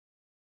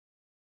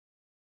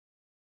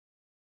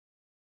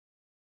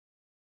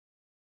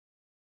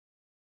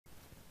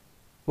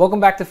Welcome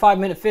back to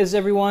 5-Minute Phys,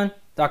 everyone.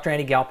 Dr.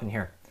 Andy Galpin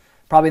here.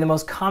 Probably the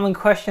most common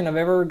question I've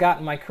ever got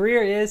in my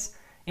career is,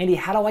 Andy,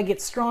 how do I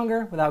get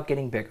stronger without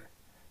getting bigger?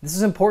 This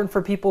is important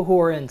for people who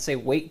are in, say,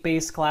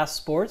 weight-based class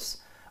sports,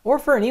 or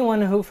for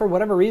anyone who, for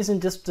whatever reason,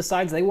 just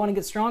decides they want to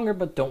get stronger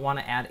but don't want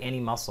to add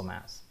any muscle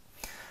mass.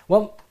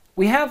 Well,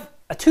 we have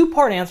a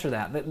two-part answer to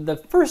that. The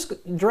first,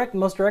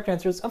 most direct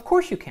answer is, of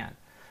course you can.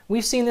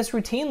 We've seen this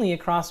routinely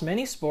across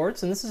many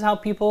sports, and this is how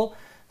people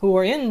who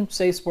are in,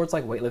 say, sports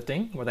like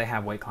weightlifting, where they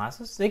have weight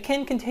classes, they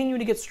can continue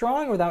to get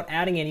strong without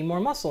adding any more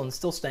muscle and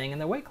still staying in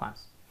their weight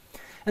class.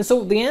 And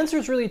so the answer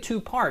is really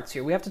two parts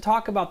here. We have to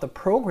talk about the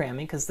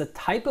programming, because the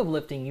type of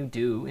lifting you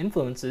do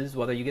influences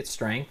whether you get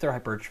strength or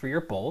hypertrophy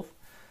or both.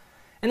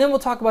 And then we'll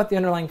talk about the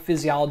underlying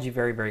physiology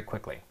very, very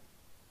quickly.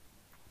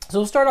 So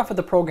we'll start off with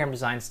the program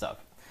design stuff.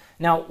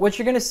 Now, what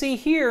you're going to see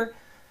here,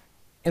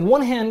 in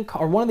one hand,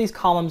 or one of these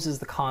columns, is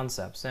the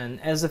concepts.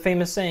 And as the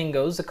famous saying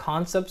goes, the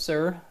concepts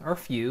are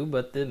few,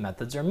 but the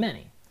methods are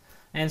many.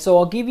 And so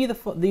I'll give you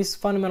these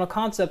fundamental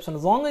concepts, and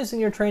as long as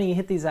in your training you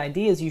hit these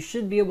ideas, you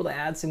should be able to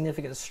add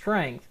significant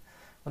strength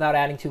without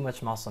adding too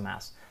much muscle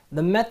mass.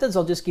 The methods,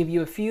 I'll just give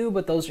you a few,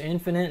 but those are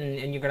infinite,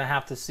 and you're going to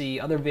have to see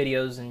other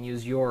videos and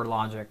use your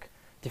logic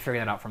to figure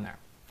that out from there.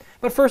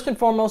 But first and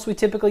foremost, we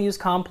typically use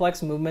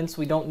complex movements.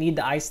 We don't need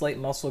to isolate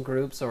muscle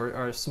groups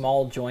or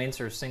small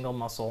joints or single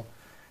muscle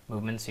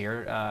movements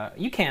here.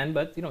 You can,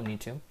 but you don't need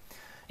to.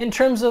 In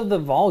terms of the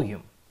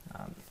volume,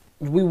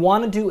 we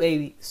want to do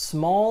a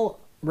small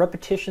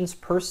repetitions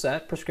per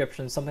set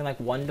prescription, something like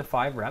 1 to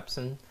 5 reps,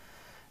 and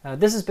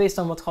this is based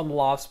on what's called the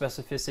law of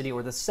specificity,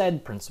 or the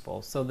SAID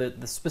principle, so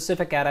the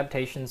specific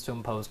adaptations to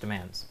impose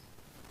demands.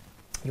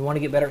 You want to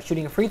get better at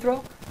shooting a free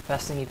throw?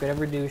 Best thing you could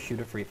ever do is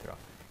shoot a free throw.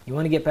 You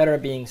want to get better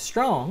at being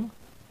strong?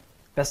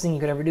 Best thing you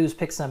could ever do is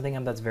pick something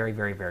up that's very,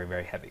 very, very,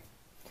 very heavy.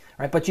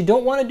 Right, but you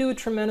don't want to do a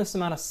tremendous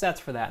amount of sets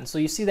for that, and so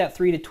you see that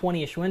 3 to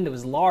 20-ish window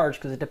is large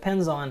because it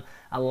depends on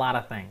a lot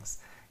of things.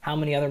 How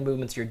many other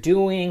movements you're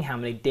doing, how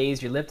many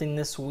days you're lifting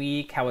this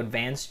week, how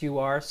advanced you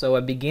are. So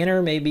a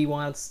beginner maybe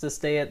wants to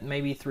stay at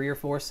maybe 3 or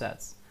 4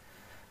 sets.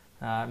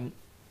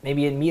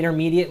 Maybe an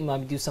intermediate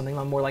might do something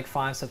more like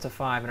 5 sets of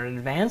 5, and an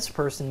advanced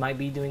person might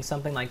be doing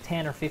something like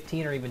 10 or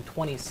 15 or even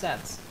 20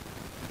 sets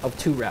of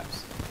 2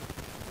 reps.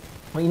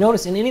 Well, you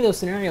notice in any of those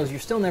scenarios, you're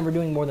still never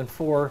doing more than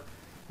 4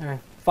 or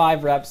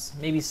 5 reps,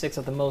 maybe 6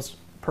 at the most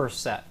per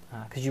set,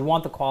 because you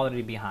want the quality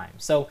to be high.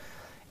 So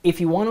if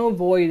you want to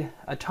avoid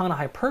a ton of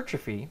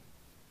hypertrophy,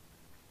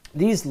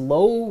 these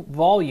low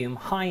volume,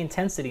 high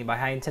intensity, by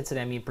high intensity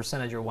I mean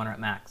percentage or 1 rep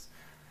max,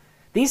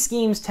 these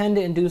schemes tend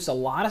to induce a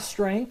lot of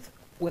strength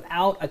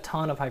without a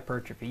ton of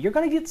hypertrophy. You're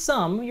going to get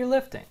some when you're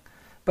lifting,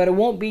 but it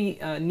won't be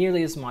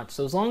nearly as much.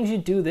 So as long as you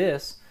do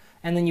this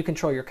and then you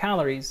control your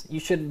calories, you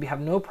should have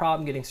no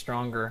problem getting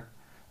stronger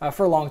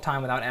for a long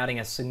time without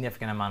adding a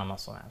significant amount of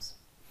muscle mass.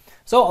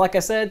 So like I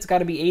said, it's got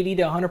to be 80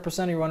 to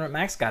 100% of your 1 rep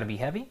max. Got to be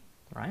heavy,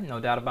 right? No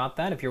doubt about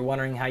that. If you're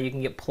wondering how you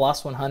can get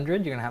plus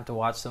 100, you're going to have to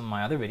watch some of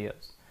my other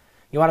videos.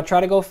 You want to try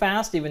to go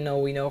fast, even though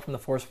we know from the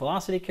force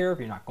velocity curve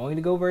you're not going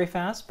to go very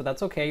fast, but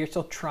that's okay. You're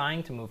still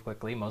trying to move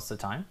quickly most of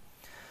the time.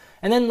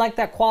 And then like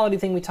that quality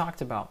thing we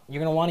talked about,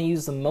 you're going to want to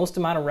use the most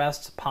amount of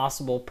rest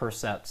possible per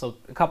set. So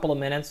a couple of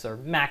minutes or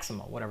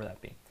maximal, whatever that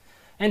be.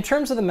 In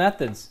terms of the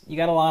methods, you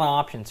got a lot of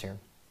options here.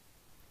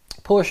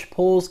 Push,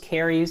 pulls,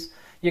 carries,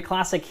 your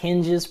classic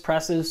hinges,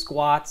 presses,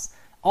 squats,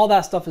 all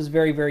that stuff is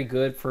very, very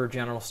good for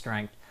general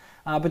strength.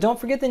 But don't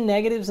forget the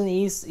negatives and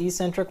the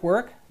eccentric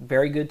work,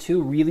 very good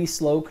too. Really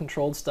slow,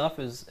 controlled stuff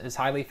is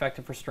highly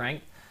effective for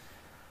strength.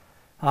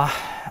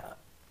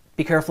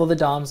 Be careful of the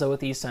DOMs though with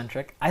the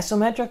eccentric.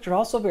 Isometrics are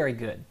also very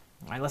good.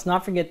 All right, let's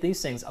not forget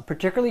these things,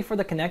 particularly for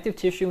the connective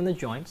tissue and the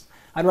joints.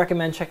 I'd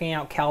recommend checking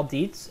out Cal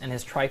Dietz and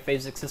his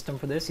triphasic system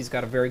for this. He's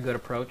got a very good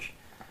approach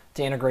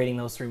to integrating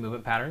those 3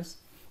 movement patterns.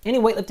 Any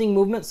weightlifting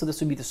movement, so this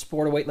would be the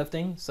sport of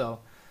weightlifting, so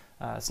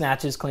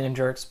snatches, clean and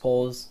jerks,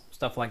 pulls,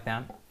 stuff like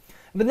that.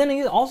 But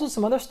then also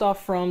some other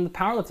stuff from the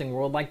powerlifting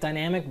world, like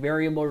dynamic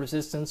variable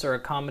resistance or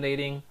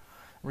accommodating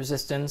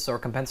resistance or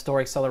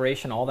compensatory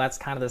acceleration. All that's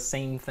kind of the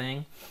same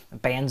thing.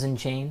 Bands and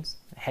chains,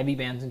 heavy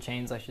bands and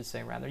chains, I should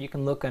say, rather. You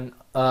can look on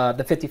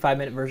the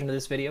 55-minute version of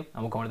this video,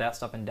 and we'll go into that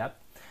stuff in depth.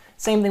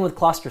 Same thing with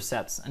cluster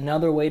sets,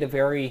 another way to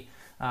vary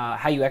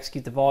how you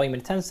execute the volume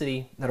and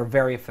intensity that are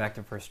very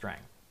effective for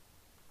strength.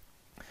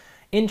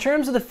 In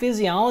terms of the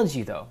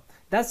physiology, though,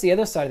 that's the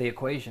other side of the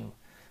equation.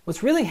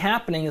 What's really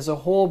happening is a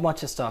whole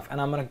bunch of stuff,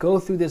 and I'm going to go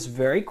through this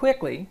very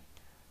quickly.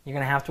 You're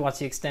going to have to watch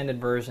the extended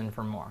version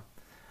for more.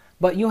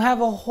 But you have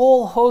a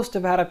whole host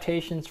of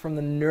adaptations from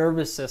the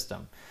nervous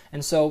system.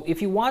 And so if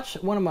you watch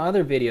one of my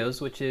other videos,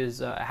 which is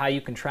how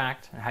you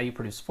contract and how you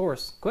produce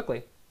force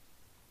quickly,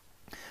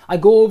 I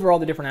go over all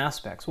the different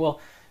aspects. Well,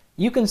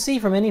 you can see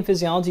from any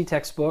physiology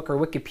textbook or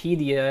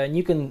Wikipedia, and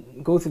you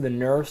can go through the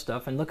nerve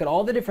stuff and look at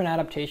all the different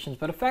adaptations,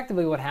 but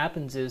effectively what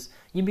happens is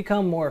you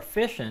become more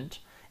efficient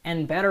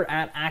and better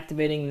at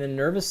activating the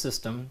nervous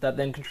system that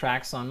then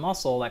contracts on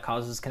muscle that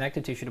causes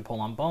connective tissue to pull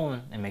on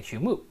bone and makes you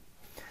move.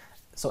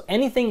 So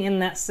anything in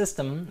that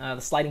system, the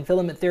sliding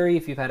filament theory,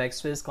 if you've had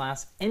ex-phys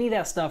class, any of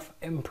that stuff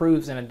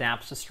improves and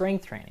adapts to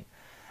strength training.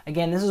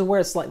 Again, this is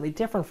where it's slightly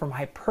different from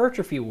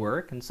hypertrophy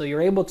work, and so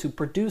you're able to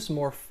produce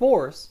more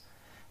force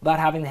without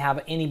having to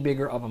have any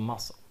bigger of a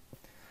muscle.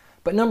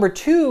 But number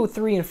 2,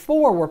 3, and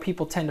 4 where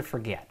people tend to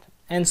forget.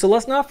 And so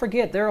let's not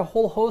forget there are a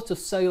whole host of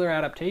cellular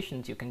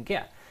adaptations you can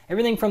get.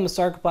 Everything from the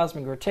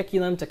sarcoplasmic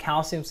reticulum to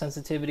calcium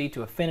sensitivity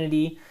to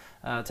affinity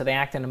to the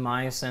actin and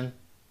myosin.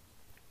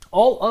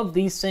 All of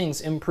these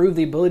things improve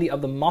the ability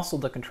of the muscle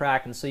to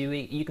contract, and so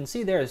you can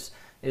see there is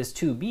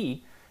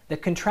 2b, the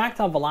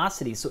contractile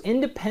velocity. So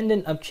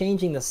independent of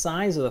changing the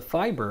size of the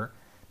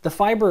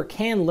fiber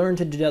can learn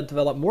to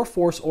develop more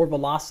force or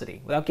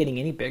velocity without getting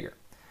any bigger.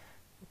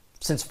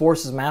 Since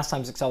force is mass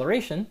times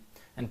acceleration,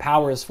 and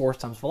power is force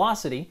times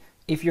velocity,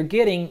 if you're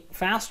getting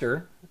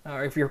faster,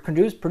 or if you're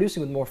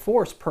producing with more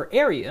force per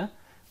area,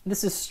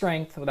 this is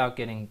strength without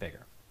getting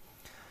bigger.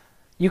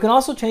 You can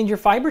also change your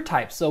fiber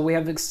type. So we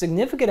have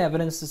significant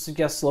evidence to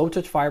suggest slow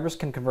twitch fibers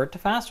can convert to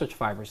fast twitch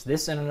fibers.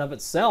 This in and of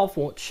itself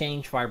won't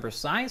change fiber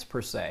size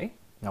per se,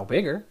 no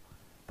bigger,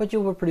 but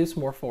you will produce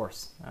more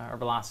force or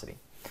velocity.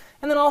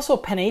 And then also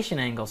pennation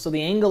angle. So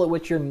the angle at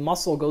which your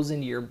muscle goes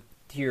into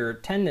your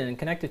tendon and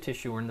connective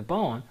tissue or in the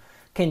bone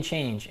can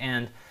change.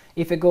 And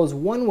if it goes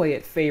one way,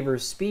 it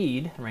favors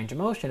speed and range of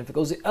motion. If it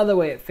goes the other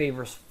way, it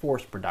favors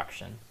force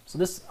production.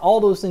 So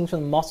all those things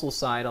from the muscle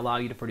side allow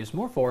you to produce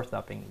more force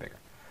without being bigger.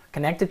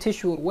 Connective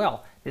tissue as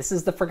well. This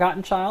is the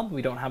forgotten child.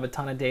 We don't have a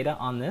ton of data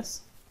on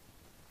this.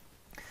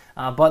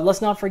 But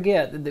let's not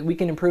forget that we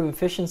can improve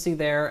efficiency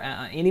there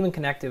and even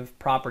connective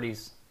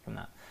properties from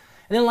that.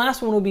 And then the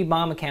last one would be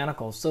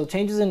biomechanical. So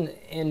changes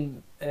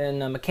in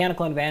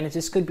mechanical advantage.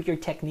 This could be your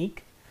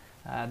technique.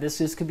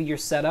 This could be your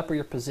setup or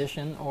your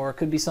position, or it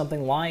could be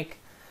something like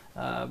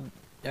an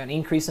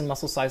increase in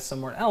muscle size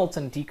somewhere else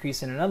and a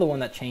decrease in another one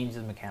that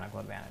changes mechanical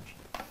advantage.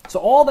 So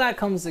all that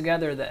comes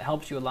together that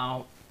helps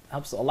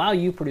allow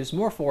you produce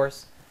more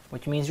force,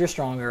 which means you're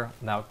stronger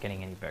without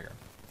getting any bigger.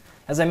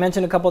 As I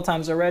mentioned a couple of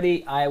times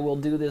already, I will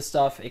do this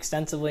stuff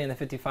extensively in the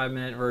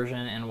 55-minute version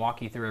and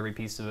walk you through every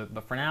piece of it.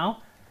 But for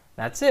now,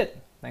 that's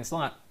it. Thanks a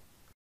lot.